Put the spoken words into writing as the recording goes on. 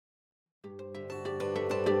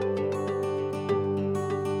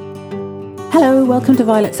Hello, welcome to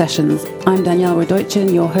Violet Sessions. I'm Danielle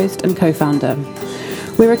Radojcin, your host and co-founder.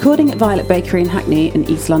 We're recording at Violet Bakery in Hackney in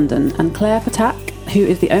East London, and Claire Ptak, who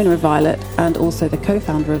is the owner of Violet and also the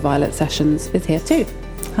co-founder of Violet Sessions, is here too.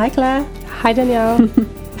 Hi Claire. Hi Danielle.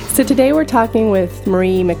 So today we're talking with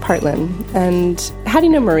Marie McPartlin. And how do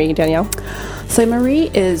you know Marie, Danielle? So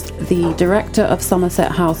Marie is the director of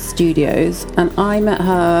Somerset House Studios, and I met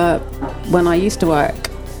her when I used to work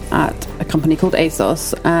at a company called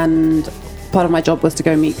ASOS, and part of my job was to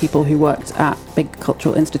go meet people who worked at big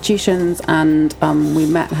cultural institutions, and we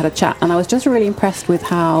met and had a chat, and I was just really impressed with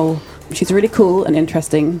how she's a really cool and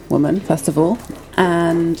interesting woman, first of all,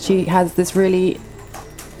 and she has really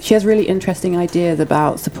interesting ideas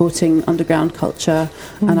about supporting underground culture,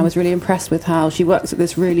 and I was really impressed with how she works at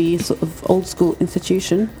this really sort of old school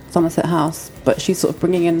institution, Somerset House, but she's sort of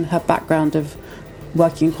bringing in her background of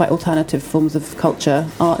working in quite alternative forms of culture,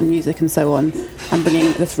 art and music and so on, and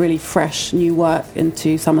bringing this really fresh new work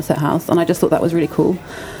into Somerset House, and I just thought that was really cool.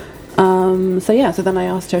 So then I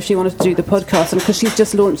asked her if she wanted to do the podcast, and because she's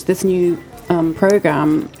just launched this new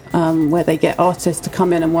program where they get artists to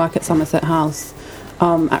come in and work at Somerset House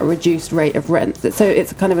at a reduced rate of rent. So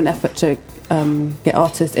it's kind of an effort to get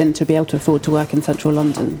artists in to be able to afford to work in central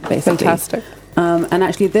London, basically. Fantastic. And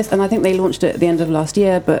actually and I think they launched it at the end of last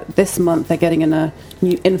year, but this month they're getting in a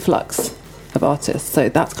new influx of artists. So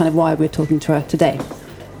that's kind of why we're talking to her today.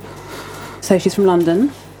 So she's from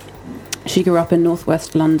London. She grew up in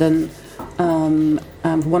northwest London,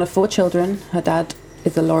 one of 4 children. Her dad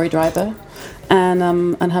is a lorry driver, and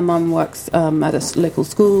her mum works at a local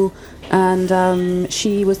school, and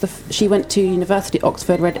she went to university,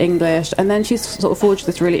 Oxford, read English, and then she's sort of forged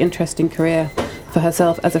this really interesting career for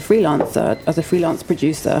herself as a freelancer, as a freelance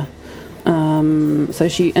producer.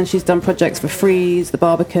 She's done projects for Freeze, the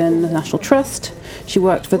Barbican, the National Trust. She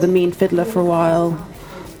worked for the Mean Fiddler for a while.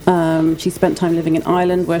 She spent time living in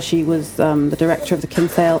Ireland, where she was the director of the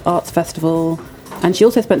Kinsale Arts Festival, and she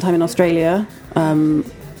also spent time in Australia,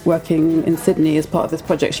 working in Sydney as part of this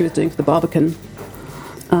project she was doing for the Barbican.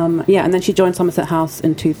 And then she joined Somerset House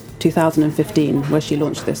in 2015, where she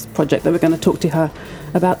launched this project that we're going to talk to her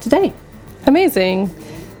about today. Amazing.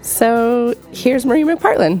 So here's Marie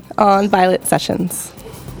McPartlin on Violet Sessions.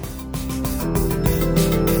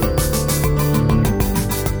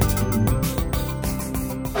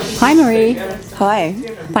 Hi Marie. Hi.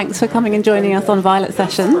 Thanks for coming and joining us on Violet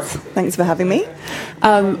Sessions. Thanks for having me.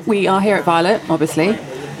 We are here at Violet, obviously,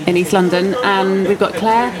 in East London, and we've got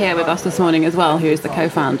Claire here with us this morning as well, who is the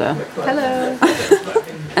co-founder. Hello.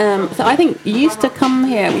 So I think you used to come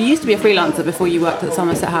here. You used to be a freelancer before you worked at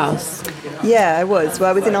Somerset House. Yeah, I was. Well,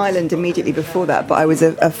 I was in Ireland immediately before that, but I was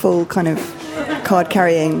a full kind of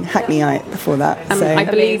card-carrying Hackneyite before that. So. I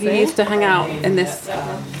believe you used to hang out in this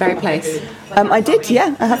very place. I did,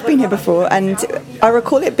 yeah. I have been here before, and I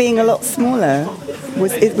recall it being a lot smaller.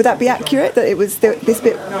 Would that be accurate? That it was this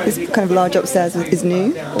kind of large upstairs is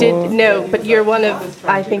new? No, but you're one of,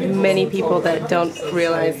 I think, many people that don't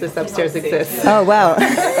realize this upstairs exists. Oh wow!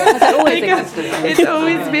 Has it always existed? It's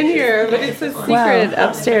always been here, but it's a secret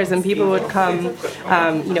upstairs, and people would come,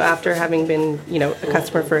 after having been, a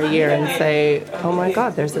customer for a year, and say, "Oh my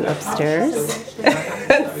God, there's an upstairs."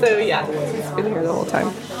 So yeah, it's been here the whole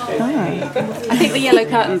time. I think the yellow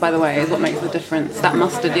curtain, by the way, is what makes the difference. That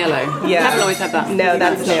mustard yellow. Yeah. You haven't always had that. No,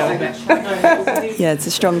 that's new. Yeah, it's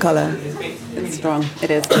a strong colour. It's strong. It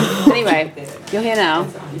is. Anyway, you're here now.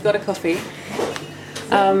 You've got a coffee.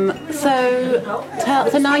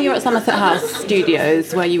 So now you're at Somerset House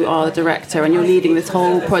Studios, where you are the director, and you're leading this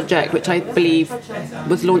whole project, which I believe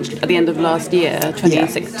was launched at the end of last year,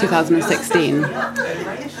 2016.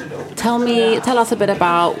 Tell us a bit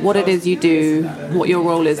about what it is you do, what your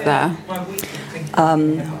role is there.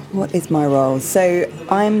 What is my role? So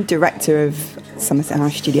I'm director of Somerset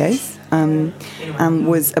House Studios, and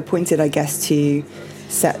was appointed, I guess, to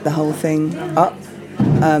set the whole thing up.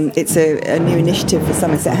 It's a new initiative for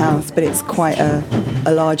Somerset House, but it's quite a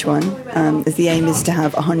large one. As the aim is to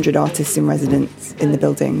have 100 artists in residence in the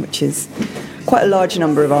building, which is quite a large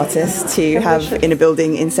number of artists to have in a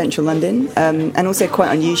building in central London, and also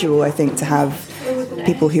quite unusual, I think, to have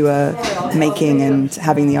people who are making and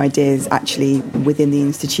having the ideas actually within the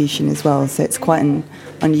institution as well. So it's quite an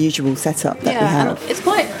unusual setup that we have. And it's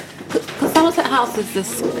quite, because Somerset House is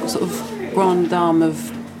this sort of grande dame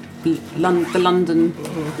of the London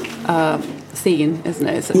scene, isn't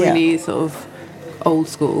it? It's really sort of old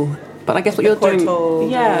school. But I guess what you're doing,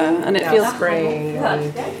 and it feels spring.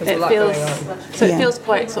 it feels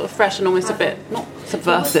quite sort of fresh and almost a bit not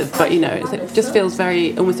subversive, but it just feels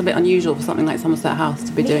almost a bit unusual for something like Somerset House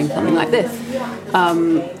to be doing something like this.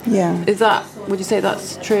 Would you say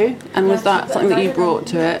that's true? And was that something that you brought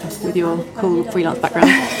to it with your cool freelance background?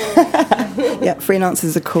 Yeah,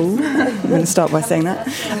 freelancers are cool. I'm going to start by saying that.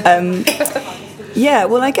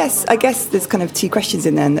 Well, I guess there's kind of two questions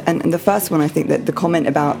in there, and the first one, I think that the comment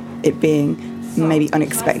about it being maybe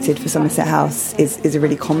unexpected for Somerset House is a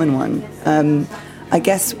really common one. I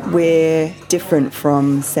guess we're different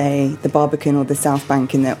from, say, the Barbican or the South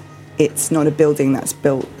Bank in that it's not a building that's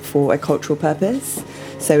built for a cultural purpose.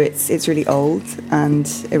 So it's really old, and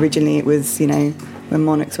originally it was, when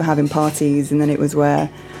monarchs were having parties, and then it was where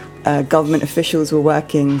government officials were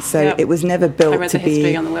working. So it was never built to be... I read the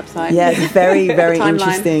history on the website. Yeah, it's very, very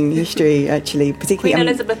interesting history, actually. Particularly, Queen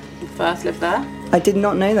Elizabeth I lived there. I did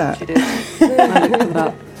not know that. She did. I looked it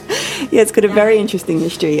up. Yeah, it's got a very interesting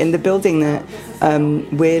history, and the building that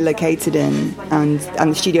we're located in and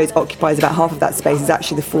the studios occupies about half of that space is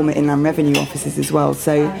actually the former Inland Revenue offices as well.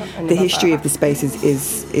 So the history of the space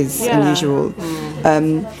is unusual.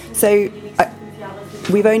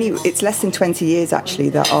 It's less than 20 years actually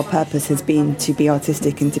that our purpose has been to be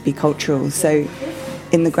artistic and to be cultural. So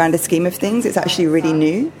in the grander scheme of things, it's actually really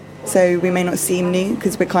new. So we may not seem new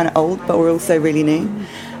because we're kind of old, but we're also really new.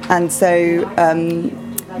 And so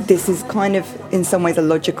this is kind of, in some ways, a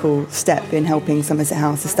logical step in helping Somerset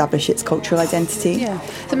House establish its cultural identity. Yeah.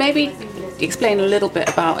 So maybe explain a little bit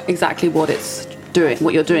about exactly what it's doing,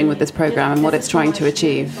 what you're doing with this programme and what it's trying to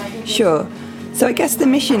achieve. Sure. So I guess the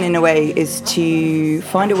mission, in a way, is to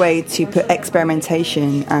find a way to put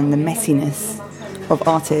experimentation and the messiness of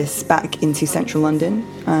artists back into central London,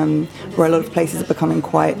 where a lot of places are becoming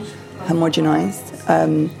quite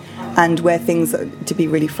homogenised. And where things, to be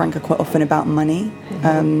really frank, are quite often about money.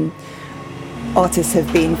 Artists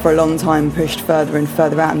have been for a long time pushed further and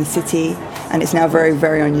further out in the city, and it's now very,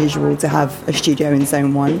 very unusual to have a studio in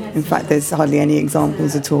Zone 1. In fact, there's hardly any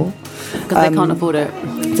examples at all. Because they can't afford it.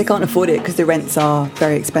 They can't afford it because the rents are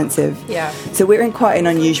very expensive. Yeah. So we're in quite an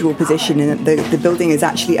unusual position in that the building is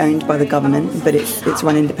actually owned by the government, but it's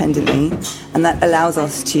run independently, and that allows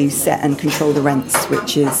us to set and control the rents,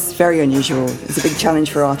 which is very unusual. It's a big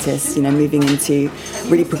challenge for artists, moving into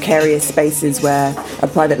really precarious spaces where a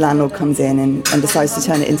private landlord comes in and decides to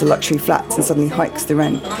turn it into luxury flats and suddenly hikes the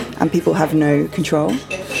rent, and people have no control.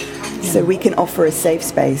 So we can offer a safe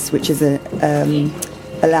space, which is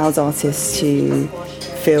allows artists to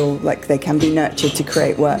feel like they can be nurtured to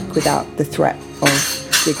create work without the threat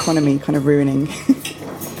of the economy kind of ruining.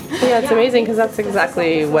 Yeah, it's amazing because that's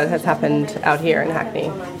exactly what has happened out here in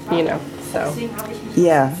Hackney, so...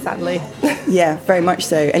 Yeah. Sadly. Yeah, very much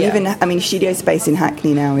so. And even, studio space in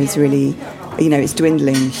Hackney now is really, it's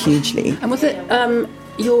dwindling hugely. And was it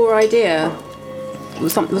your idea?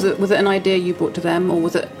 Was it an idea you brought to them, or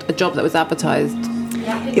was it a job that was advertised?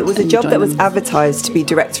 It was a job that was advertised to be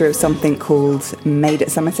director of something called Made at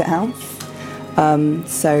Somerset House.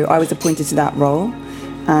 So I was appointed to that role,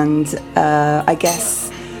 and I guess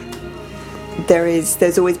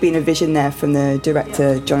there's always been a vision there from the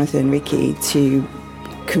director Jonathan Rickey to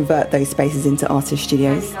convert those spaces into artist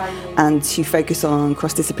studios and to focus on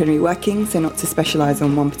cross-disciplinary working, so not to specialise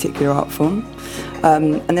on one particular art form.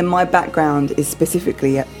 And then my background is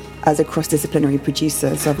specifically as a cross-disciplinary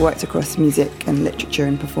producer, so I've worked across music and literature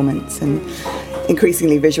and performance and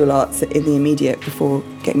increasingly visual arts in the immediate before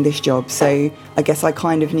getting this job. So I guess I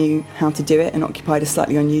kind of knew how to do it and occupied a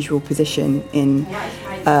slightly unusual position in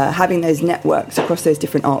having those networks across those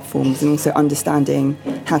different art forms and also understanding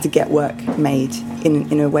how to get work made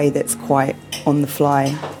in a way that's quite on the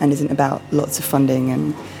fly and isn't about lots of funding.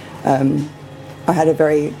 And I had a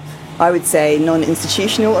very, I would say,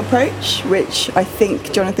 non-institutional approach, which I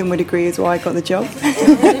think Jonathan would agree is why I got the job.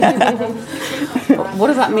 What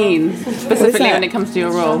does that mean, specifically when it comes to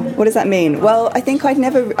your role? What does that mean? Well, I think I'd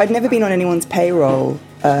never been on anyone's payroll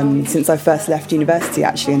since I first left university,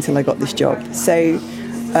 actually, until I got this job. So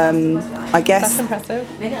I guess... That's impressive.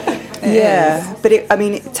 Yeah, but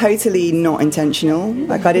it's totally not intentional.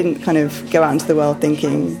 Like, I didn't kind of go out into the world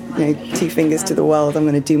thinking, two fingers to the world, I'm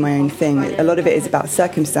going to do my own thing. A lot of it is about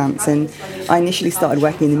circumstance, and I initially started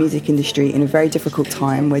working in the music industry in a very difficult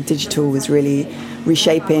time where digital was really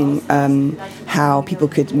reshaping how people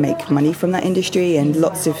could make money from that industry, and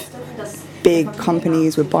lots of big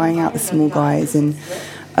companies were buying out the small guys, and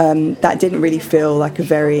that didn't really feel like a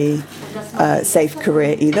very safe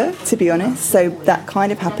career either, to be honest. So that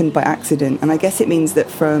kind of happened by accident, and I guess it means that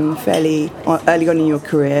from fairly early on in your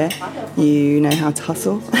career, you know how to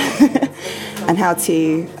hustle and how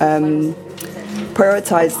to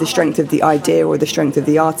prioritise the strength of the idea or the strength of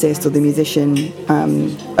the artist or the musician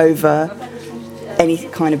over any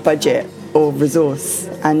kind of budget or resource,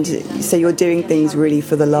 and so you're doing things really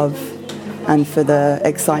for the love and for the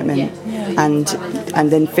excitement, and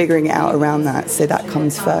then figuring it out around that. So that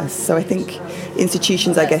comes first. So I think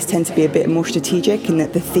institutions, I guess, tend to be a bit more strategic in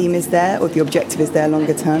that the theme is there or the objective is there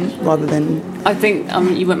longer term rather than... I think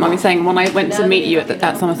you wouldn't mind me saying, when I went to meet you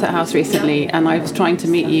at Somerset House recently, and I was trying to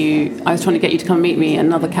get you to come meet me in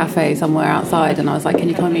another cafe somewhere outside, and I was like, can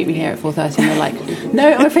you come and meet me here at 4:30? And they're like,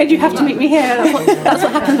 no, I'm afraid you have to meet me here. That's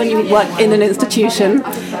what happens when you work in an institution.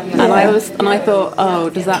 And I thought, oh,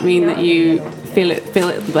 does that mean that you feel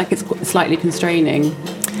it like it's slightly constraining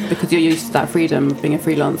because you're used to that freedom of being a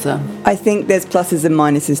freelancer? I think there's pluses and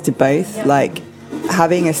minuses to both. Like,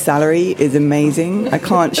 having a salary is amazing. I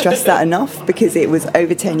can't stress that enough, because it was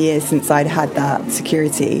over 10 years since I'd had that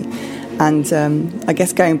security. And I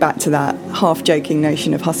guess going back to that half-joking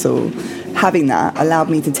notion of hustle, having that allowed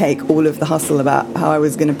me to take all of the hustle about how I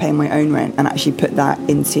was going to pay my own rent and actually put that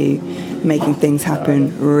into making things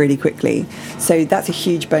happen really quickly. So that's a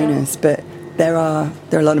huge bonus, but there are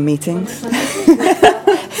a lot of meetings.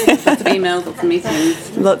 Lots of emails, lots of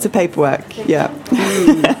meetings. Lots of paperwork, yeah.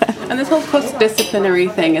 And this whole cross-disciplinary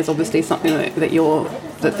thing is obviously something that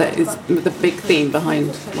is the big theme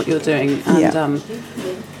behind what you're doing. And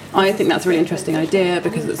I think that's a really interesting idea,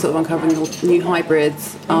 because it's sort of uncovering all new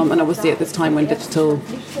hybrids, and obviously at this time when digital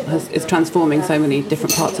is transforming so many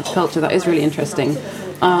different parts of culture, that is really interesting.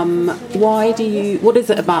 What is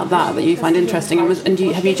it about that you find interesting? And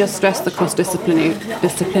have you just stressed the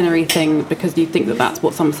cross-disciplinary thing because you think that that's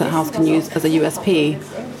what Somerset House can use as a USP,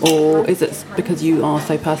 or is it because you are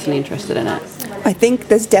so personally interested in it? I think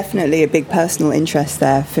there's definitely a big personal interest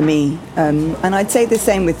there for me, and I'd say the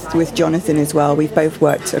same with Jonathan as well. We've both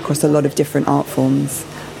worked across a lot of different art forms,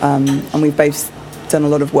 and we've both done a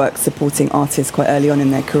lot of work supporting artists quite early on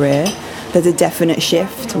in their career. There's a definite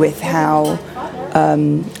shift with how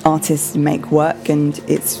artists make work, and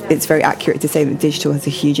it's very accurate to say that digital has a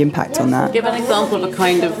huge impact on that. Give an example of the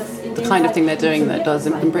kind of thing they're doing that does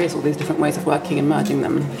embrace all these different ways of working and merging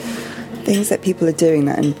them. Things that people are doing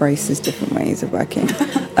that embraces different ways of working.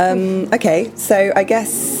 Okay, so I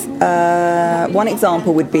guess one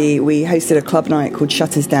example would be we hosted a club night called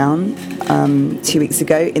Shutters Down 2 weeks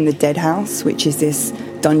ago in the Dead House, which is this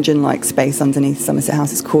dungeon-like space underneath Somerset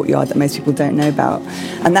House's courtyard that most people don't know about.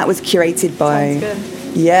 And that was curated by...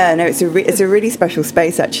 Yeah, no, it's a really special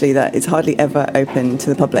space, actually, that is hardly ever open to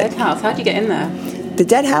the public. Dead House, how do you get in there? The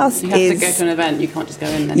Dead House you have to go to an event. You can't just go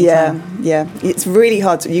in anytime. Yeah. It's really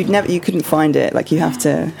hard. You couldn't find it. Like, you have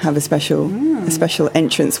to have a special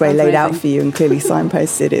entranceway laid out for you and clearly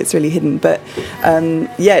signposted. It's really hidden. But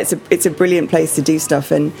it's a brilliant place to do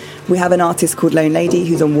stuff. And we have an artist called Lone Lady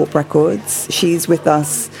who's on Warp Records. She's with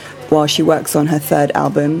us while she works on her third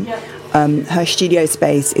album. Her studio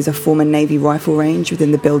space is a former Navy rifle range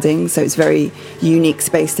within the building, so it's a very unique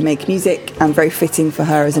space to make music and very fitting for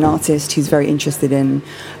her as an artist who's very interested in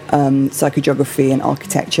psychogeography and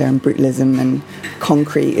architecture and brutalism, and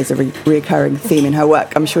concrete is a recurring theme in her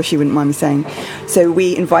work, I'm sure she wouldn't mind me saying. So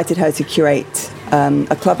we invited her to curate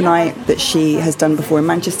a club night that she has done before in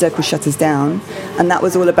Manchester called Shutters Down, and that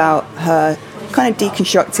was all about her kind of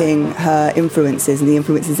deconstructing her influences and the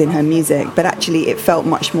influences in her music, but actually it felt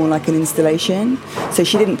much more like an installation. So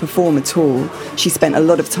she didn't perform at all. She spent a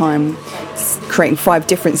lot of time creating 5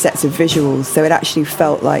 different sets of visuals, so it actually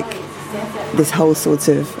felt like this whole sort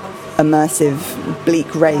of immersive,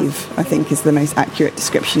 bleak rave, I think is the most accurate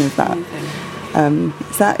description of that.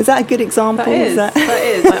 Is that a good example? That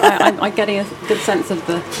is. I'm getting a good sense of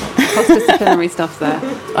the cross-disciplinary stuff there.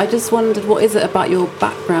 I just wondered, what is it about your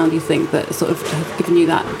background, you think, that sort of has given you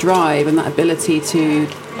that drive and that ability to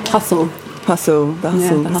hustle? The hustle.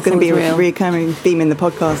 It's going to be a recurring theme in the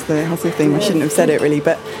podcast, the hustle thing. I shouldn't have said it really,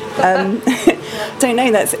 but don't know.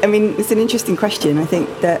 It's an interesting question. I think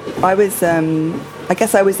that I was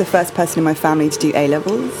the first person in my family to do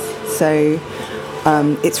A-levels, so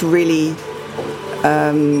it's really...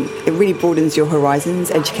 it really broadens your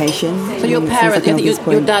horizons, education. So your parents,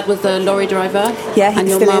 your dad was a lorry driver? Yeah, he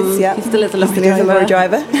still is a lorry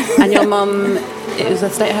driver. And your mum, it was a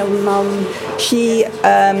stay-at-home mum?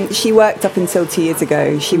 She worked up until 2 years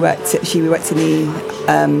ago. She worked in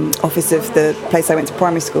the office of the place I went to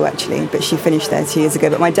primary school, actually, but she finished there 2 years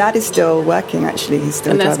ago. But my dad is still working, actually. He's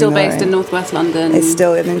still and they're still lorry. Based in North West London? It's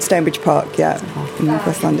still in Stonebridge Park, in North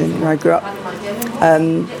West London, where I grew up.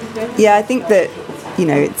 I think that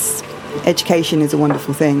it's education is a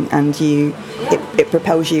wonderful thing, and it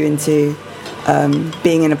propels you into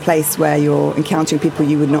being in a place where you're encountering people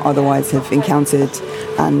you would not otherwise have encountered,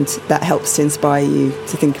 and that helps to inspire you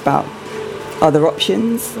to think about other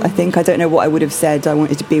options. I don't know what I would have said I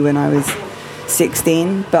wanted to be when I was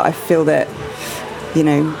 16, but I feel that, you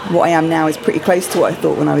know, what I am now is pretty close to what I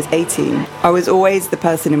thought when I was 18. I was always the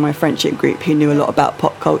person in my friendship group who knew a lot about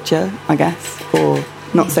pop culture, I guess, or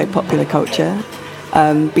not so popular culture,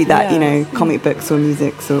 be that, you know, comic books or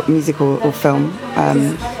musical or film.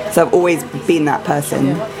 So I've always been that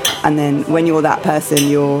person. And then when you're that person,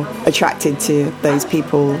 you're attracted to those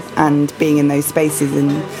people and being in those spaces.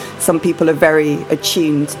 And some people are very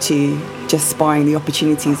attuned to just spying the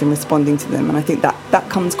opportunities and responding to them. And I think that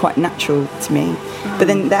comes quite natural to me. But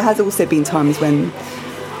then there has also been times when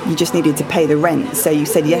you just needed to pay the rent. So you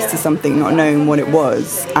said yes to something not knowing what it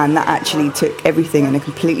was. And that actually took everything in a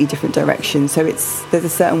completely different direction. So there's a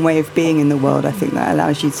certain way of being in the world, I think, that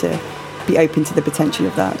allows you to be open to the potential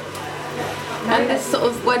of that. And this sort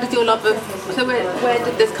of, where did your love of, so where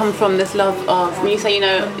did this come from, this love of, when you say, you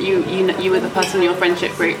know, you were the person in your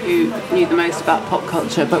friendship group who knew the most about pop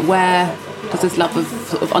culture, but where does this love of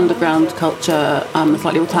sort of underground culture,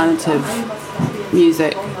 slightly alternative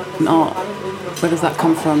music and art, where does that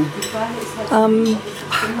come from?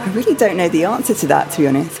 I really don't know the answer to that, to be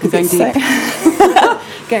honest. Going deep.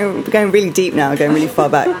 Going really deep now, going really far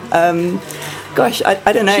back. Gosh,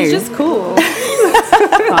 I don't know. She's just cool.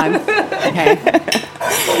 Fine. Okay.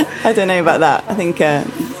 I don't know about that. I think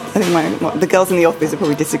the girls in the office would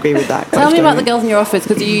probably disagree with that. Tell me about the girls in your office,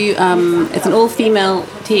 because you, it's an all-female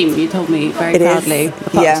team. You told me very proudly.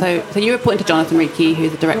 Yeah. So you report to Jonathan Reiki,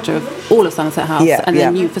 who's the director of all of Somerset House, and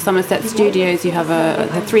then you, for Somerset Studios, you have a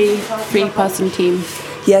three-person team.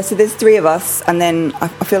 Yeah, so there's three of us, and then I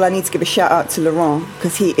feel I need to give a shout out to Laurent,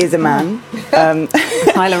 because he is a man.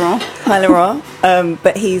 Hi, Laurent. Hi, Laurent.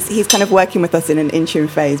 But he's kind of working with us in an interim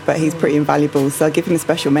phase, but he's pretty invaluable, so I'll give him a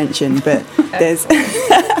special mention. But there's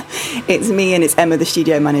it's me, and it's Emma, the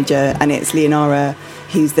studio manager, and it's Leonara,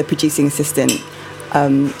 who's the producing assistant.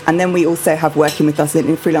 And then we also have working with us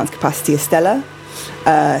in freelance capacity Estella,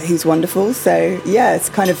 who's wonderful. So yeah,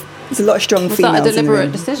 it's a lot of strong females. Was that a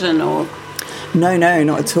deliberate decision, or? No,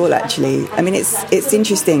 not at all, actually. I mean, it's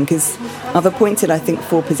interesting because I've appointed, I think,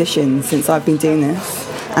 4 positions since I've been doing this,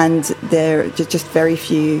 and there are just very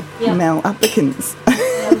few male applicants.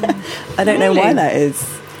 I don't know why that is.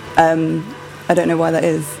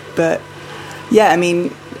 But yeah, I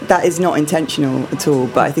mean, that is not intentional at all,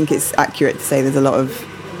 but I think it's accurate to say there's a lot of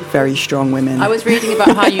very strong women. I was reading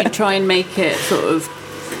about how you try and make it sort of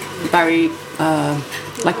very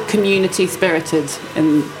like community spirited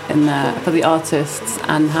in there for the artists,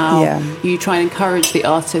 and how you try and encourage the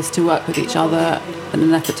artists to work with each other in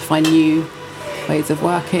an effort to find new ways of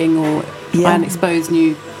working, or try and expose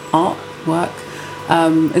new artwork.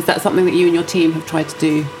 Is that something that you and your team have tried to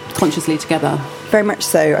do consciously together? Very much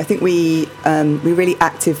so. I think we really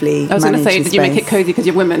actively. I was going to say, did you make it cozy because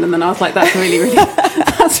you're women? And then I was like, that's really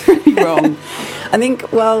that's really wrong. I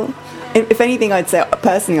think, well, if anything, I'd say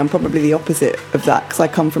personally I'm probably the opposite of that, because I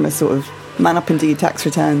come from a sort of man up and do your tax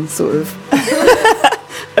returns sort of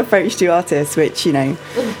approach to artists, which, you know,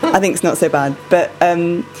 I think is not so bad. But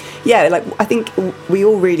like, I think we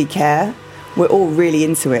all really care. We're all really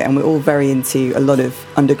into it, and we're all very into a lot of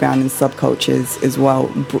underground and subcultures as well,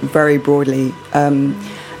 very broadly. And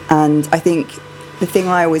I think the thing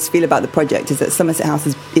I always feel about the project is that Somerset House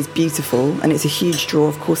is beautiful, and it's a huge draw.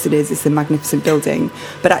 Of course it is. It's a magnificent building.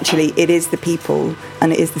 But actually it is the people,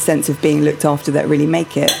 and it is the sense of being looked after that really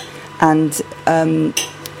make it. And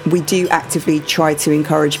we do actively try to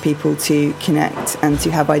encourage people to connect and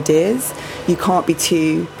to have ideas. You can't be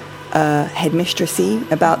too headmistressy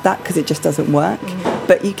about that, because it just doesn't work.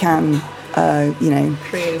 But you can,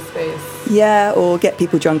 create a space. Yeah, or get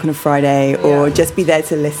people drunk on a Friday, or just be there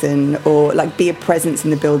to listen, or like be a presence in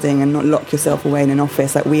the building and not lock yourself away in an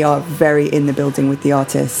office. Like, we are very in the building with the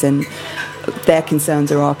artists, and their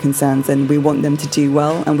concerns are our concerns, and we want them to do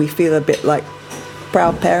well, and we feel a bit like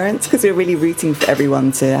proud parents, because we're really rooting for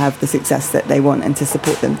everyone to have the success that they want and to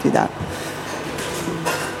support them through that.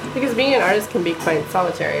 Because being an artist can be quite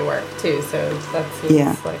solitary work too, so that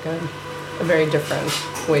seems like a very different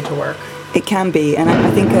way to work. It can be, and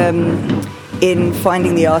I think in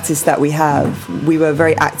finding the artists that we have, we were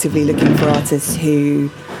very actively looking for artists who,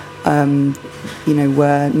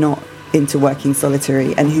 were not into working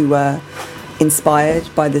solitary, and who were inspired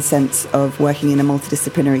by the sense of working in a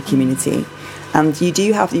multidisciplinary community. And you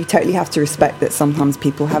totally have to respect that sometimes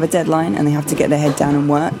people have a deadline and they have to get their head down and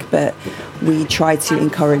work, but we try to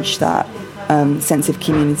encourage that sense of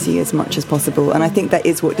community as much as possible. And I think that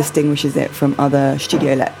is what distinguishes it from other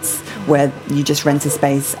studio lets, where you just rent a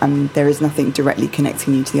space and there is nothing directly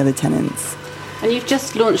connecting you to the other tenants. And you've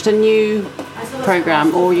just launched a new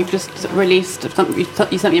program, or you've just released something.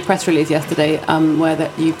 You sent me a press release yesterday where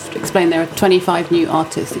that you've explained there are 25 new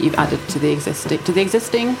artists that you've added to the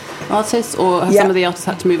existing artists, or have some of the artists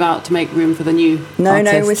had to move out to make room for the new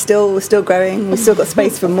artists? No, we're still growing. We've still got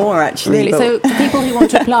space for more, actually. Really? So for people who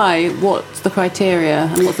want to apply, what's the criteria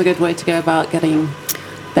and what's a good way to go about getting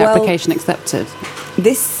their application accepted?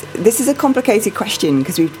 This is a complicated question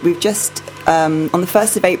because we've just on the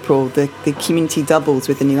 1st of April the community doubles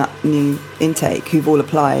with the new intake who've all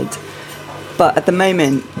applied, but at the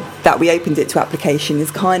moment that we opened it to application is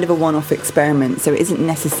kind of a one-off experiment, so it isn't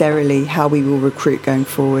necessarily how we will recruit going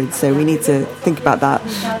forward, so we need to think about that.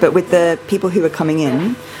 But with the people who are coming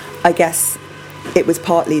in, I guess it was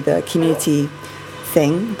partly the community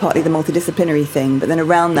thing, partly the multidisciplinary thing, but then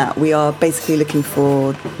around that we are basically looking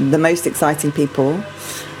for the most exciting people,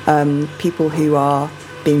 people who are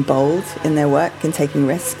being bold in their work and taking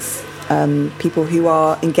risks, people who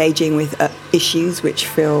are engaging with issues which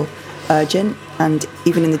feel urgent, and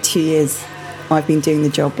even in the 2 years I've been doing the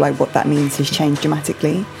job, like what that means has changed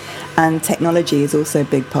dramatically. And technology is also a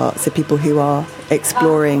big part, so people who are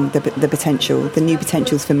exploring the potential, the new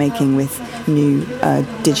potentials for making with new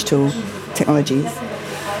digital technologies.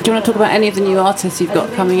 Do you want to talk about any of the new artists you've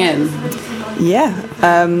got coming in? Yeah,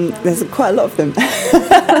 there's quite a lot of them.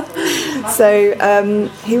 So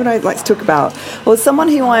who would I like to talk about? Well, someone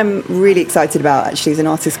who I'm really excited about actually is an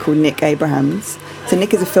artist called Nick Abrahams. So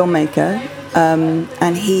Nick is a filmmaker,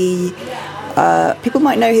 and he people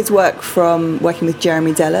might know his work from working with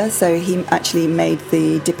Jeremy Deller. So he actually made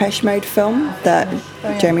the Depeche Mode film that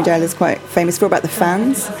Jeremy Deller is quite famous for, about the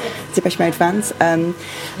fans, Depeche Mode fans.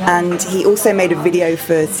 And he also made a video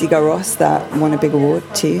for Sigur Rós that won a big award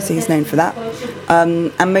too, so he's known for that.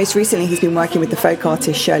 And most recently he's been working with the folk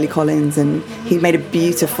artist Shirley Collins, and he made a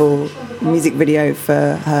beautiful music video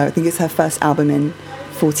for her, I think it's her first album in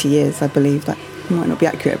 40 years, I believe. That might not be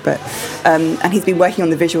accurate, but and he's been working on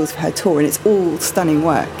the visuals for her tour, and it's all stunning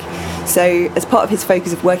work. So as part of his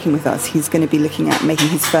focus of working with us, he's going to be looking at making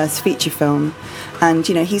his first feature film. And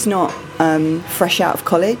you know, he's not fresh out of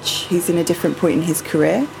college, he's in a different point in his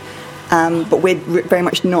career, but we're very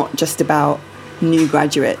much not just about new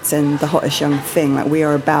graduates and the hottest young thing. Like, we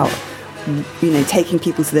are about, you know, taking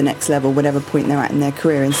people to the next level, whatever point they're at in their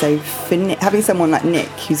career. And so for having someone like Nick,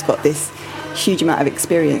 who's got this huge amount of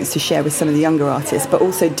experience to share with some of the younger artists, but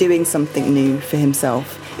also doing something new for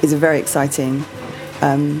himself, is a very exciting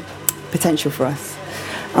potential for us.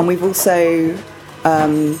 And we've also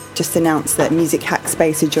just announced that Music Hack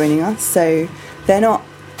Space are joining us. So they're not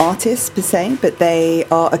artists per se, but they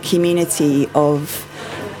are a community of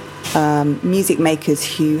music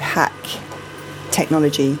makers who hack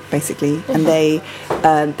technology, basically, and they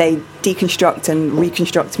deconstruct and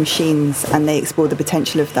reconstruct machines, and they explore the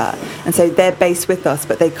potential of that. And so they're based with us,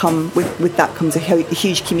 but they come with that comes a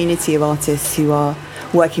huge community of artists who are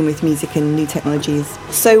working with music and new technologies.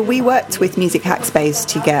 So we worked with Music Hack Space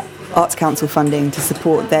to get Arts Council funding to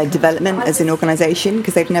support their development as an organisation,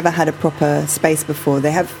 because they've never had a proper space before.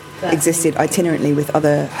 They have existed itinerantly with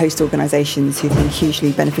other host organisations who've been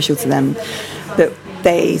hugely beneficial to them, but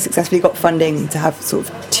they successfully got funding to have sort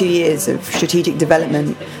of 2 years of strategic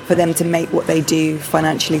development for them to make what they do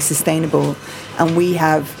financially sustainable. And we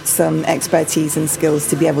have some expertise and skills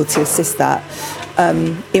to be able to assist that.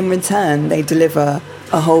 In return, they deliver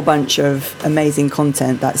a whole bunch of amazing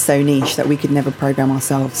content that's so niche that we could never program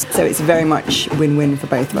ourselves. So it's very much win-win for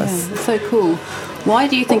both of us. Yeah, so cool. Why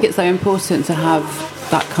do you think it's so important to have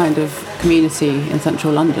that kind of community in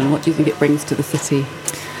central London? What do you think it brings to the city?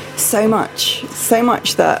 So much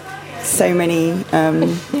that so many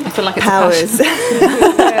I feel like it's powers.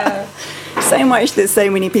 Yeah. So much that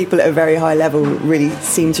so many people at a very high level really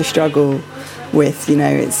seem to struggle with. You know,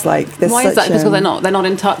 it's like there's why is that? Because they're not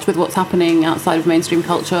in touch with what's happening outside of mainstream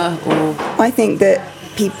culture, or I think that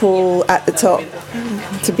people at the top,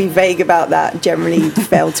 to be vague about that, generally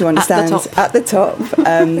fail to understand. At the top,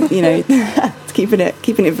 you know, keeping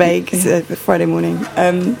it vague. It's a Friday morning.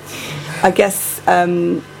 I guess.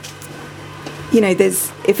 You know,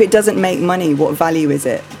 if it doesn't make money, what value is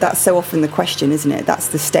it? That's so often the question, isn't it? That's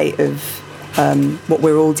the state of what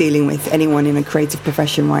we're all dealing with, anyone in a creative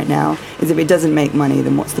profession right now, is if it doesn't make money,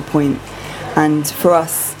 then what's the point? And for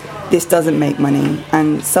us, this doesn't make money.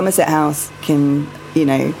 And Somerset House can, you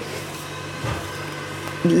know,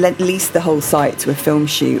 lease the whole site to a film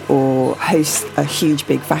shoot or host a huge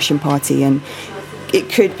big fashion party, and it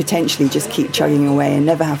could potentially just keep chugging away and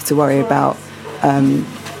never have to worry about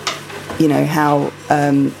you know, how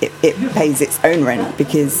it pays its own rent,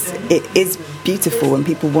 because it is beautiful and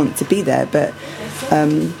people want to be there, but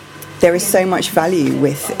there is so much value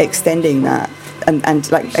with extending that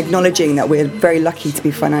and like acknowledging that we're very lucky to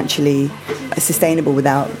be financially sustainable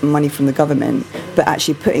without money from the government, but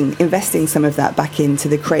actually investing some of that back into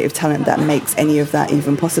the creative talent that makes any of that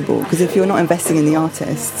even possible. Because if you're not investing in the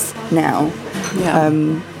artists now,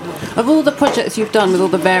 of all the projects you've done with all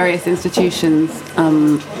the various institutions,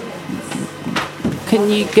 can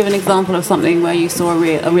you give an example of something where you saw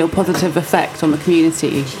a real positive effect on the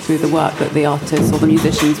community through the work that the artists or the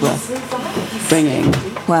musicians were bringing?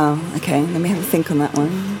 Wow, okay, let me have a think on that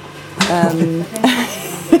one.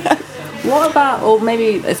 What about, or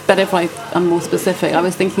maybe it's better if I'm more specific, I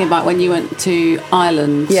was thinking about when you went to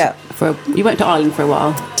Ireland. Yeah. You went to Ireland for a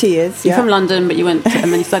while. 2 years, You're from London, but you went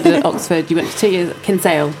and then you studied at Oxford. You went to 2 years at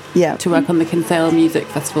Kinsale to work on the Kinsale Music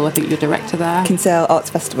Festival. I think you're director there. Kinsale Arts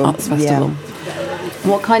Festival. Yeah.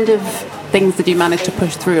 What kind of things did you manage to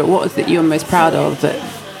push through? Or what was it you were most proud of that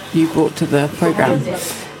you brought to the programme?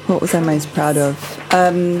 What was I most proud of?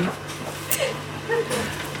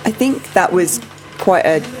 I think that was quite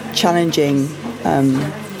a challenging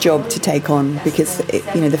job to take on, because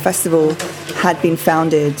the festival had been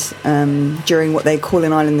founded during what they call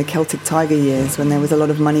in Ireland the Celtic Tiger years, when there was a lot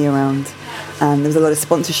of money around and there was a lot of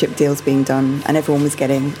sponsorship deals being done, and everyone was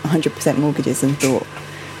getting 100% mortgages and thought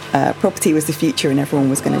property was the future and everyone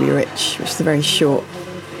was going to be rich, which is a very short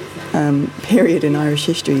period in Irish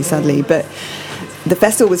history, sadly. But the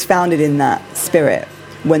festival was founded in that spirit,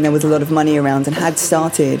 when there was a lot of money around, and had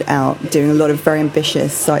started out doing a lot of very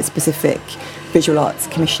ambitious site-specific visual arts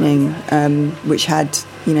commissioning, which had,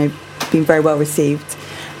 been very well received.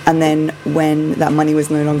 And then when that money was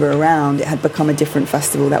no longer around, it had become a different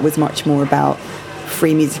festival that was much more about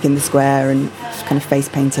free music in the square and kind of face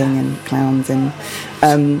painting and clowns, and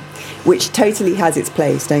which totally has its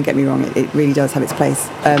place, don't get me wrong, it really does have its place.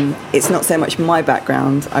 It's not so much my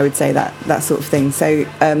background, I would say, that sort of thing. So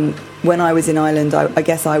when I was in Ireland, I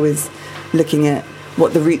guess I was looking at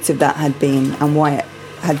what the roots of that had been and why it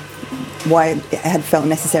had felt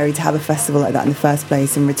necessary to have a festival like that in the first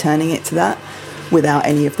place, and returning it to that without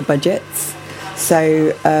any of the budgets.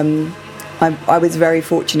 So I was very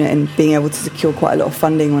fortunate in being able to secure quite a lot of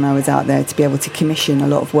funding when I was out there, to be able to commission a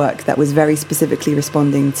lot of work that was very specifically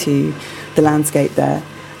responding to the landscape there.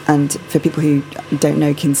 And for people who don't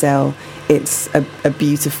know Kinsale, it's a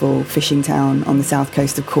beautiful fishing town on the south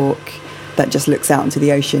coast of Cork that just looks out into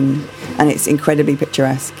the ocean, and it's incredibly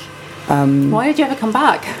picturesque. Why did you ever come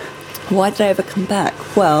back? Why did I ever come back?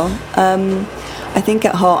 Well, I think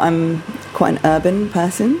at heart I'm quite an urban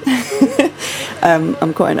person.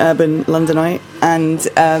 I'm quite an urban Londonite, and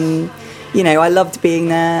I loved being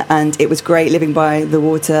there, and it was great living by the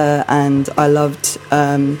water, and I loved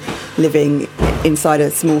living inside a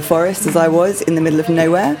small forest, as I was in the middle of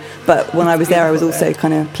nowhere. But when I was there, I was also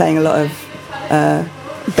kind of playing a lot of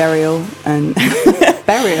Burial and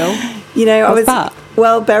Burial. What's that?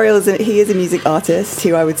 Well, Burial he is a music artist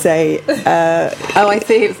who I would say. I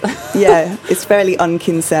see. Yeah, it's fairly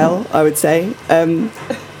un-Kinsale, I would say.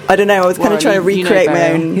 I don't know. I was kind of trying to recreate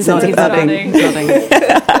my own sense of urban.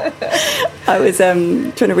 I was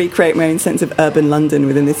trying to recreate my own sense of urban London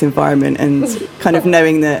within this environment, and kind of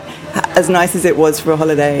knowing that, as nice as it was for a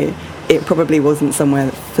holiday, it probably wasn't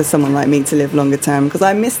somewhere for someone like me to live longer term, because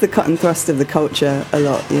I miss the cut and thrust of the culture a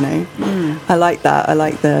lot. I like that. I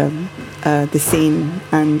like the scene,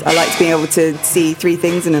 and I like being able to see 3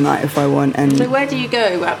 things in a night if I want. And so where do you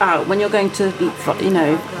go out when you're going to,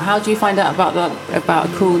 how do you find out about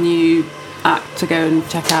a cool new act to go and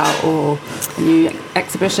check out, or a new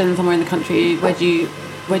exhibition somewhere in the country? Where do you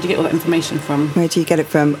get all that information from? Where do you get it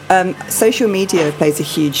from? Social media plays a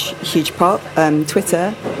huge part.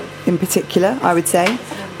 Twitter in particular, I would say.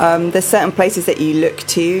 There's certain places that you look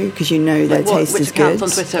to because their taste is good. Which accounts on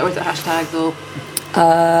Twitter, or is it hashtags, or?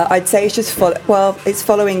 I'd say it's just it's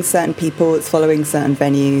following certain people, it's following certain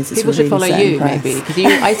venues. People should follow you, press. Maybe, because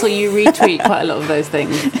I saw you retweet quite a lot of those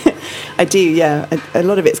things. I do, yeah. A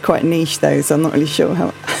lot of it's quite niche though, so I'm not really sure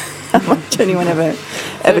how much anyone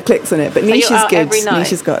ever clicks on it. But niche is good.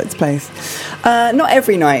 Niche has got its place. Not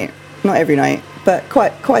every night, but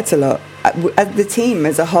quite a lot. The team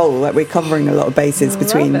as a whole, we're covering a lot of bases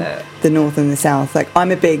between the north and the south.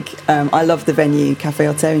 I'm a big, I love the venue Cafe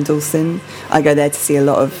Otto in Dalston. I go there to see a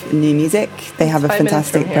lot of new music. They have a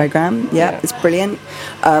fantastic programme. Yeah, it's brilliant.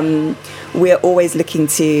 We're always looking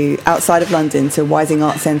to, outside of London, to Wising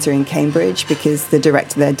Arts Centre in Cambridge, because the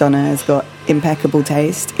director there, Donna, has got impeccable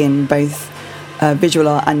taste in both visual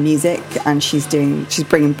art and music, and she's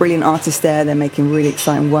bringing brilliant artists there. They're making really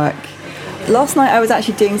exciting work. Last night I was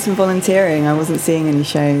actually doing some volunteering. I wasn't seeing any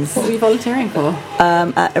shows. What were you volunteering for?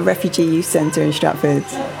 At a refugee youth centre in Stratford.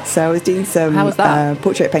 So I was doing some How was that?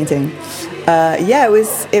 Portrait painting. Yeah,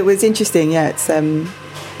 it was interesting. Yeah, it's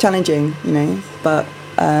challenging, but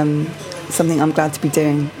something I'm glad to be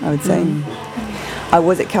doing, I would say. I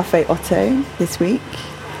was at Cafe Otto this week,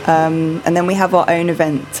 and then we have our own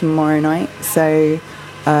event tomorrow night. So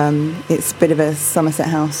it's a bit of a Somerset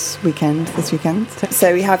House weekend this weekend.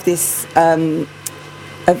 So we have this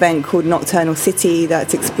event called Nocturnal City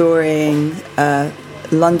that's exploring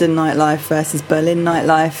London nightlife versus Berlin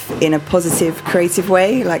nightlife in a positive, creative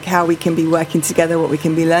way, like how we can be working together, what we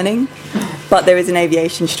can be learning. But there is an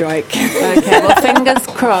aviation strike. Okay, well, fingers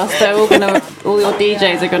crossed. They're all your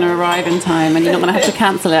DJs are going to arrive in time, and you're not going to have to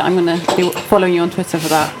cancel it. I'm going to be following you on Twitter for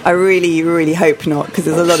that. I really, really hope not, because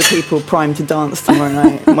there's a lot of people primed to dance tomorrow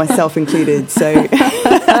night, myself included. So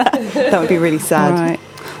that would be really sad. All right.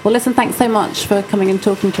 Well, listen, thanks so much for coming and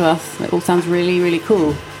talking to us. It all sounds really, really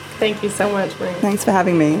cool. Thank you so much, Marie. Thanks for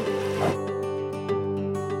having me.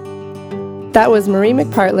 That was Marie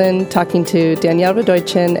McPartlin talking to Danielle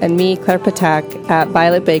Radojcin and me, Claire Ptak, at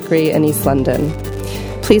Violet Bakery in East London.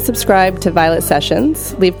 Please subscribe to Violet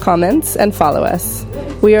Sessions, leave comments, and follow us.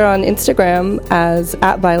 We are on Instagram as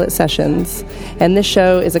 @VioletSessions, and this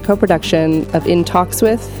show is a co-production of In Talks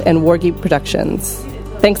With and Wargeek Productions.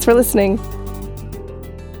 Thanks for listening.